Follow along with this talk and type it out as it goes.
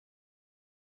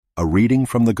A reading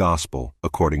from the Gospel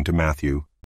according to Matthew.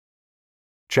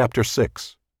 Chapter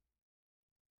 6.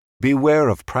 Beware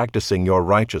of practicing your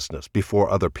righteousness before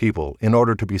other people in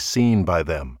order to be seen by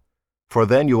them, for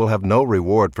then you will have no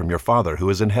reward from your Father who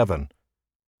is in heaven.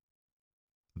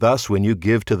 Thus when you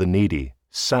give to the needy,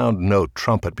 sound no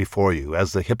trumpet before you,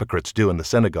 as the hypocrites do in the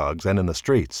synagogues and in the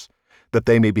streets, that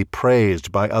they may be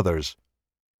praised by others.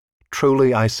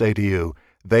 Truly I say to you,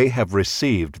 they have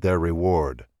received their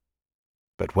reward.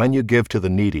 But when you give to the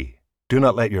needy, do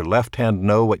not let your left hand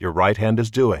know what your right hand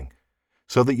is doing,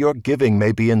 so that your giving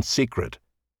may be in secret,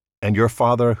 and your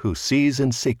Father who sees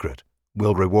in secret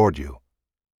will reward you.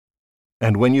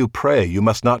 And when you pray, you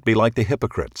must not be like the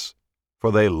hypocrites,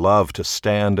 for they love to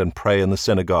stand and pray in the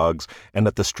synagogues and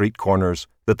at the street corners,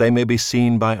 that they may be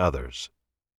seen by others.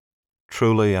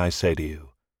 Truly I say to you,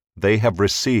 they have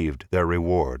received their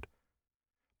reward.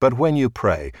 But when you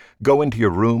pray, go into your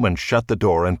room and shut the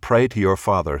door and pray to your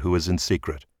Father who is in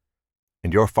secret.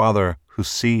 And your Father who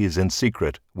sees in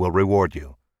secret will reward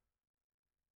you.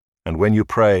 And when you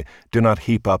pray, do not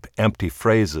heap up empty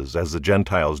phrases as the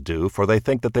Gentiles do, for they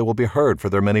think that they will be heard for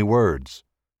their many words.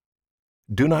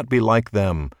 Do not be like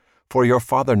them, for your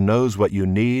Father knows what you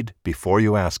need before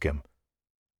you ask Him.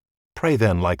 Pray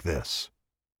then like this: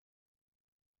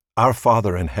 Our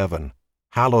Father in heaven,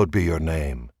 hallowed be your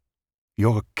name.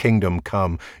 Your kingdom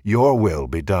come, your will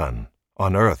be done,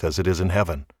 on earth as it is in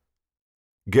heaven.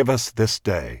 Give us this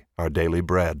day our daily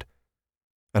bread,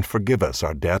 and forgive us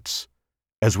our debts,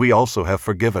 as we also have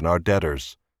forgiven our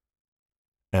debtors.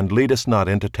 And lead us not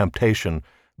into temptation,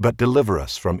 but deliver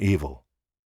us from evil.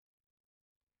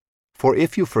 For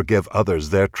if you forgive others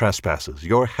their trespasses,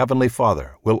 your heavenly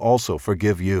Father will also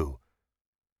forgive you.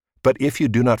 But if you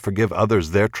do not forgive others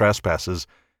their trespasses,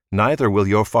 neither will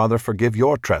your Father forgive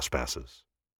your trespasses.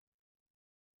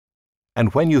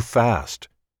 And when you fast,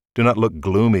 do not look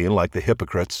gloomy like the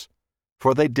hypocrites,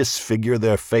 for they disfigure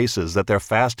their faces that their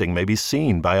fasting may be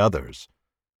seen by others.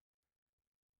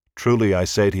 Truly I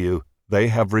say to you, they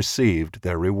have received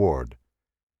their reward.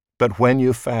 But when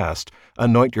you fast,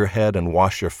 anoint your head and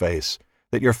wash your face,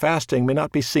 that your fasting may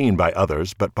not be seen by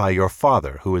others, but by your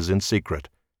Father who is in secret.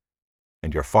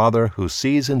 And your Father who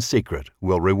sees in secret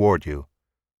will reward you.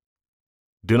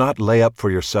 Do not lay up for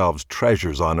yourselves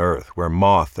treasures on earth, where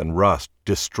moth and rust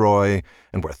destroy,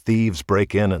 and where thieves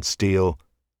break in and steal.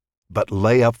 But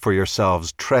lay up for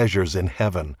yourselves treasures in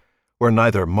heaven, where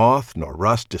neither moth nor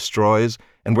rust destroys,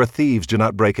 and where thieves do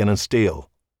not break in and steal.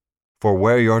 For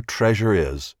where your treasure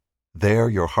is, there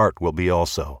your heart will be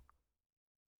also.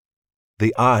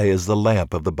 The eye is the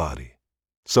lamp of the body.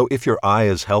 So if your eye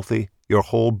is healthy, your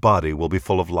whole body will be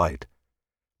full of light.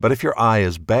 But if your eye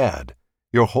is bad,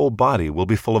 your whole body will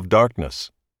be full of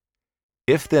darkness.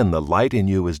 If then the light in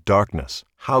you is darkness,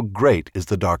 how great is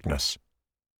the darkness?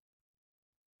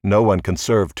 No one can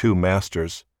serve two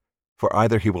masters, for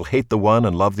either he will hate the one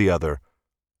and love the other,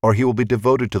 or he will be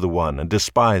devoted to the one and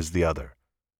despise the other.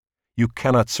 You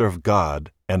cannot serve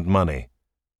God and money.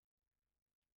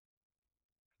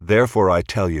 Therefore I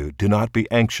tell you, do not be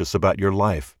anxious about your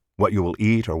life, what you will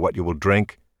eat or what you will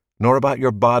drink, nor about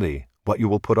your body, what you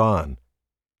will put on.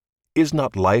 Is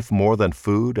not life more than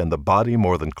food, and the body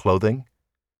more than clothing?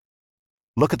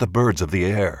 Look at the birds of the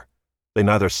air. They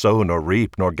neither sow nor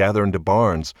reap nor gather into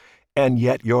barns, and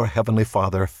yet your heavenly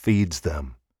Father feeds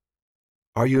them.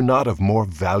 Are you not of more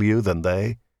value than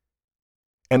they?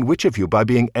 And which of you, by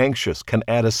being anxious, can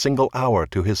add a single hour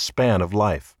to his span of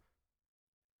life?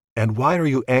 And why are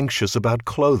you anxious about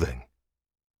clothing?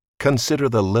 Consider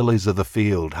the lilies of the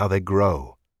field, how they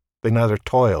grow. They neither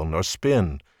toil nor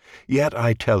spin. Yet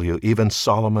I tell you, even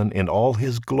Solomon in all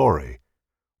his glory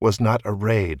was not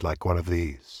arrayed like one of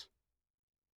these.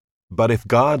 But if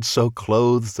God so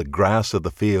clothes the grass of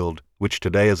the field, which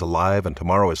today is alive and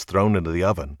tomorrow is thrown into the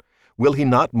oven, will he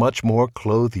not much more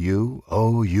clothe you,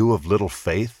 O you of little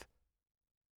faith?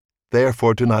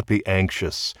 Therefore do not be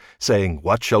anxious, saying,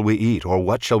 What shall we eat, or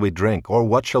what shall we drink, or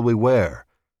what shall we wear?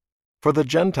 For the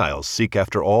Gentiles seek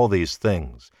after all these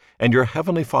things, and your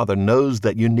heavenly Father knows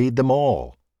that you need them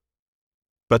all.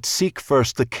 But seek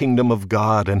first the kingdom of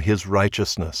God and his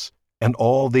righteousness, and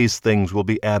all these things will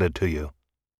be added to you.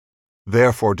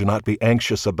 Therefore do not be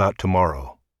anxious about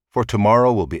tomorrow, for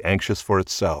tomorrow will be anxious for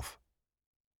itself.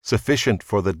 Sufficient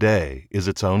for the day is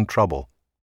its own trouble.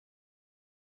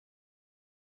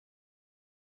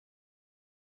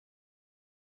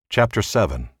 Chapter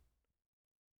 7.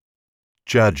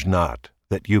 Judge not,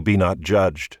 that you be not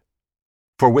judged.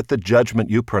 For with the judgment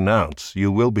you pronounce,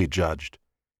 you will be judged,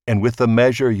 and with the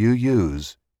measure you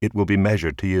use, it will be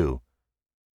measured to you.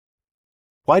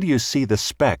 Why do you see the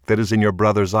speck that is in your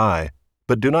brother's eye,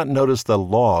 but do not notice the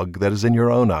log that is in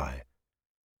your own eye?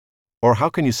 Or how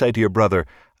can you say to your brother,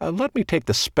 let me take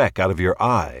the speck out of your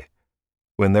eye,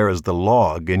 when there is the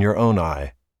log in your own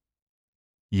eye?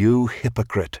 You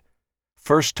hypocrite!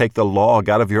 First take the log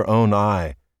out of your own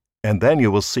eye, and then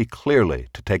you will see clearly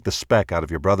to take the speck out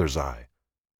of your brother's eye.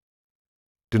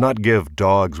 Do not give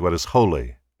dogs what is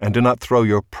holy, and do not throw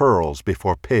your pearls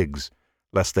before pigs,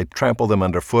 lest they trample them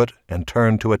underfoot and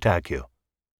turn to attack you.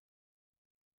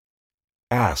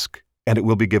 Ask, and it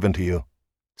will be given to you.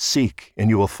 Seek, and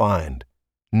you will find.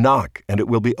 Knock, and it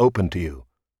will be opened to you.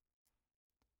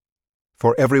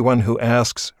 For everyone who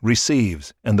asks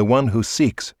receives, and the one who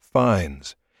seeks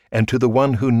finds, and to the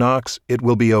one who knocks it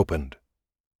will be opened.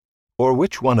 Or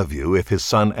which one of you, if his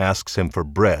son asks him for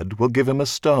bread, will give him a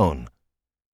stone?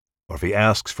 Or if he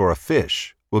asks for a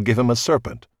fish, will give him a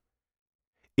serpent?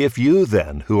 If you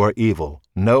then, who are evil,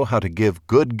 know how to give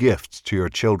good gifts to your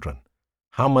children,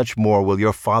 how much more will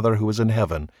your Father who is in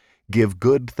heaven give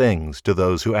good things to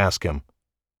those who ask him?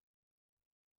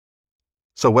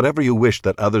 So whatever you wish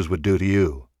that others would do to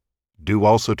you, do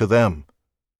also to them,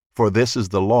 for this is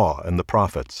the law and the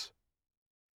prophets.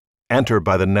 Enter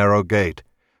by the narrow gate,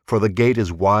 for the gate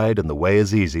is wide and the way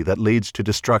is easy that leads to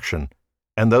destruction,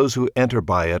 and those who enter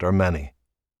by it are many.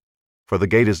 For the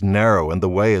gate is narrow and the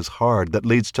way is hard that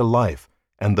leads to life,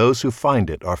 and those who find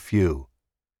it are few.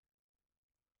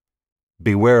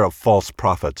 Beware of false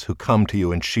prophets who come to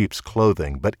you in sheep's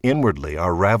clothing, but inwardly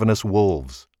are ravenous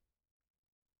wolves.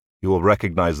 You will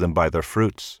recognize them by their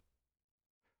fruits.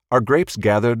 Are grapes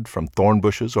gathered from thorn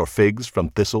bushes or figs from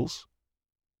thistles?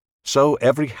 So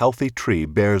every healthy tree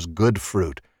bears good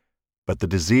fruit, but the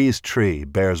diseased tree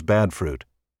bears bad fruit.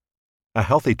 A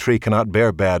healthy tree cannot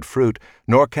bear bad fruit,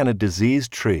 nor can a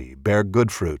diseased tree bear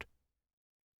good fruit.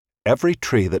 Every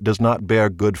tree that does not bear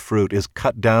good fruit is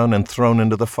cut down and thrown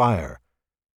into the fire.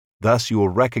 Thus you will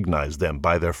recognize them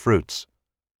by their fruits.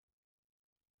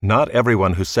 Not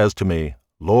everyone who says to me,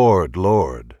 Lord,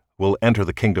 Lord, will enter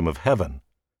the kingdom of heaven,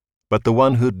 but the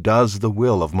one who does the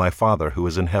will of my Father who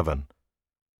is in heaven.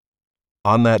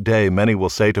 On that day many will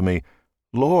say to me,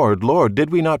 Lord, Lord, did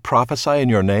we not prophesy in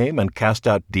your name, and cast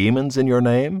out demons in your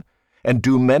name, and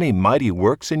do many mighty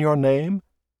works in your name?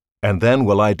 And then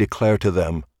will I declare to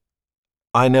them,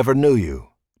 I never knew you.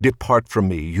 Depart from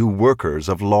me, you workers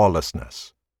of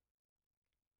lawlessness.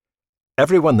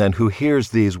 Everyone then who hears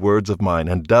these words of mine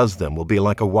and does them will be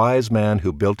like a wise man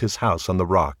who built his house on the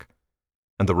rock.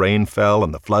 And the rain fell,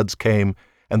 and the floods came,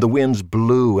 and the winds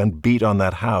blew and beat on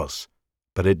that house,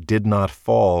 but it did not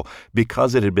fall,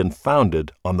 because it had been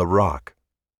founded on the rock.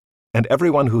 And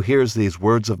everyone who hears these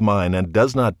words of mine and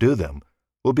does not do them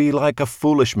will be like a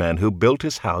foolish man who built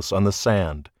his house on the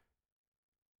sand.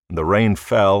 And the rain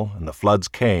fell, and the floods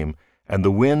came, and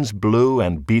the winds blew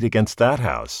and beat against that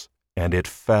house, and it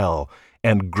fell,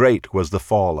 and great was the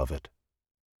fall of it.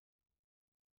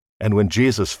 And when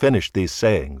Jesus finished these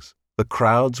sayings, the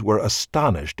crowds were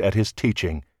astonished at his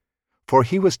teaching, for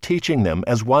he was teaching them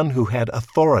as one who had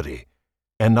authority,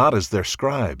 and not as their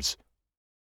scribes.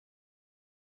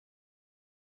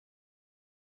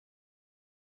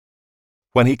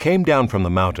 When he came down from the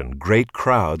mountain, great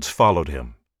crowds followed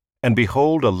him. And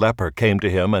behold, a leper came to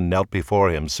him and knelt before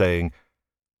him, saying,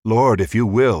 Lord, if you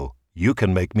will, you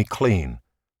can make me clean.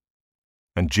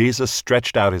 And Jesus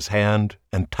stretched out his hand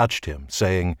and touched him,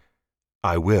 saying,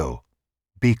 I will,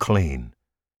 be clean.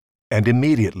 And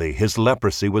immediately his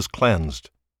leprosy was cleansed.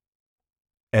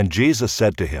 And Jesus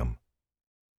said to him,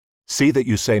 See that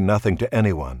you say nothing to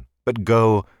anyone, but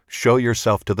go, show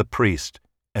yourself to the priest,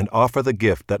 and offer the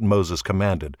gift that Moses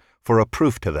commanded, for a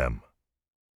proof to them.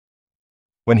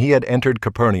 When he had entered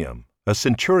Capernaum, a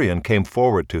centurion came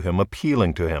forward to him,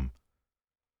 appealing to him,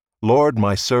 Lord,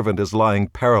 my servant is lying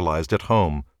paralyzed at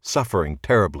home, suffering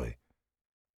terribly.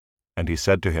 And he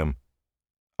said to him,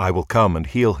 I will come and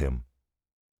heal him.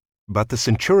 But the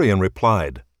centurion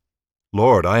replied,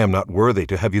 Lord, I am not worthy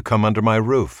to have you come under my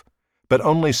roof, but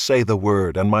only say the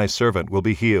word, and my servant will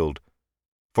be healed.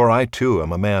 For I too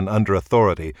am a man under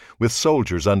authority, with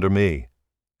soldiers under me.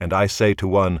 And I say to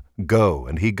one, Go,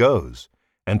 and he goes,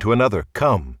 and to another,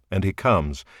 Come, and he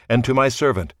comes, and to my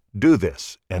servant, Do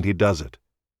this, and he does it.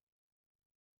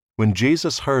 When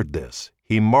Jesus heard this,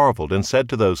 he marveled and said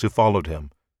to those who followed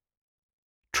him,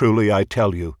 Truly I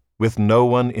tell you, with no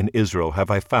one in Israel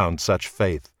have I found such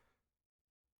faith.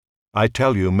 I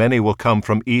tell you, many will come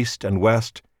from east and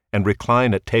west and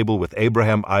recline at table with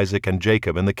Abraham, Isaac, and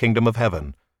Jacob in the kingdom of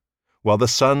heaven, while the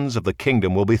sons of the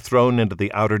kingdom will be thrown into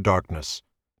the outer darkness.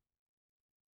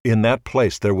 In that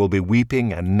place there will be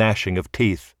weeping and gnashing of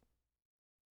teeth.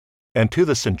 And to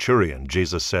the centurion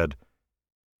Jesus said,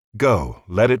 Go,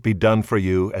 let it be done for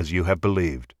you as you have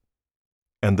believed."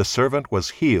 And the servant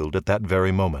was healed at that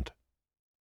very moment.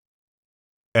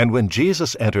 And when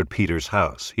Jesus entered Peter's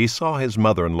house, he saw his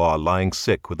mother-in-law lying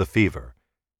sick with a fever.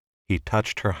 He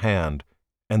touched her hand,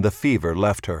 and the fever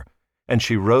left her, and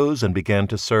she rose and began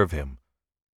to serve him.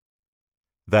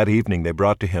 That evening they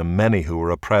brought to him many who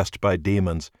were oppressed by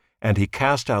demons, and he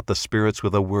cast out the spirits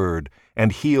with a word,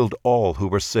 and healed all who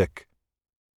were sick.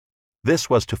 This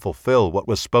was to fulfill what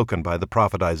was spoken by the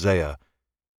prophet Isaiah.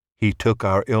 He took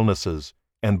our illnesses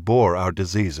and bore our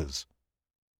diseases.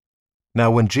 Now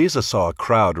when Jesus saw a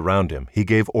crowd around him, he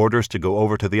gave orders to go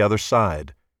over to the other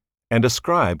side. And a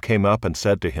scribe came up and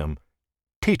said to him,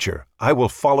 "Teacher, I will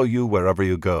follow you wherever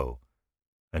you go."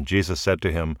 And Jesus said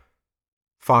to him,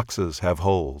 "Foxes have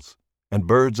holes, and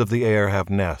birds of the air have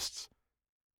nests,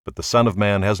 but the Son of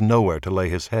Man has nowhere to lay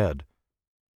his head."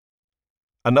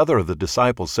 Another of the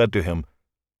disciples said to him,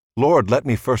 "Lord, let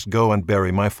me first go and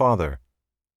bury my father."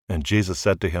 And Jesus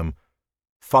said to him,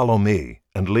 "Follow me,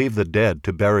 and leave the dead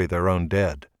to bury their own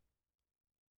dead."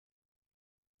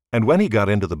 And when he got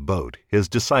into the boat, his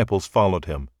disciples followed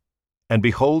him. And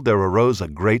behold, there arose a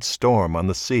great storm on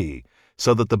the sea,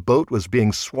 so that the boat was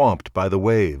being swamped by the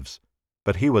waves.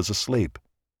 But he was asleep.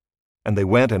 And they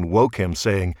went and woke him,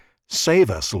 saying, "Save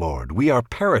us, Lord, we are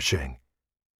perishing."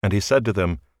 And he said to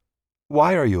them,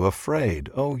 "Why are you afraid,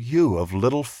 O you of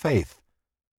little faith?"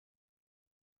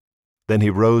 Then he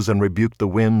rose and rebuked the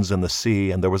winds and the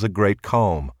sea, and there was a great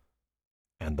calm.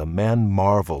 And the men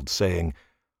marveled, saying,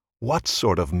 "What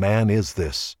sort of man is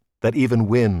this, that even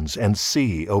winds and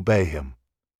sea obey him?"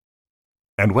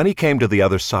 And when he came to the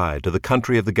other side, to the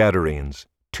country of the Gadarenes,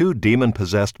 2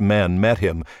 demon-possessed men met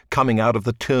him, coming out of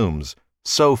the tombs,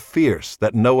 so fierce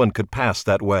that no one could pass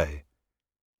that way.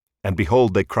 And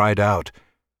behold, they cried out,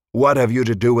 "What have you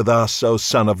to do with us, O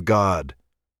Son of God?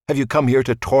 Have you come here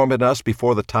to torment us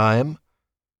before the time?"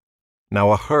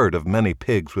 Now a herd of many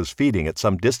pigs was feeding at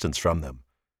some distance from them.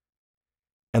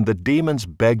 And the demons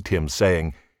begged him,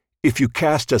 saying, "If you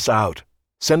cast us out,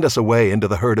 send us away into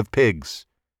the herd of pigs."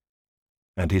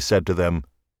 And he said to them,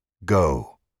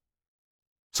 "Go."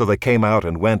 So they came out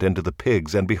and went into the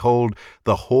pigs, and behold,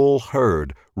 the whole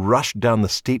herd rushed down the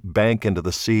steep bank into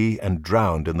the sea and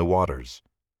drowned in the waters.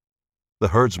 The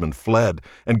herdsmen fled,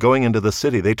 and going into the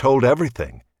city they told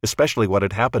everything, especially what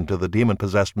had happened to the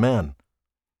demon-possessed men.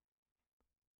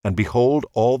 And behold,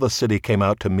 all the city came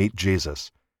out to meet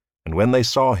Jesus, and when they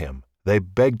saw him, they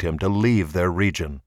begged him to leave their region.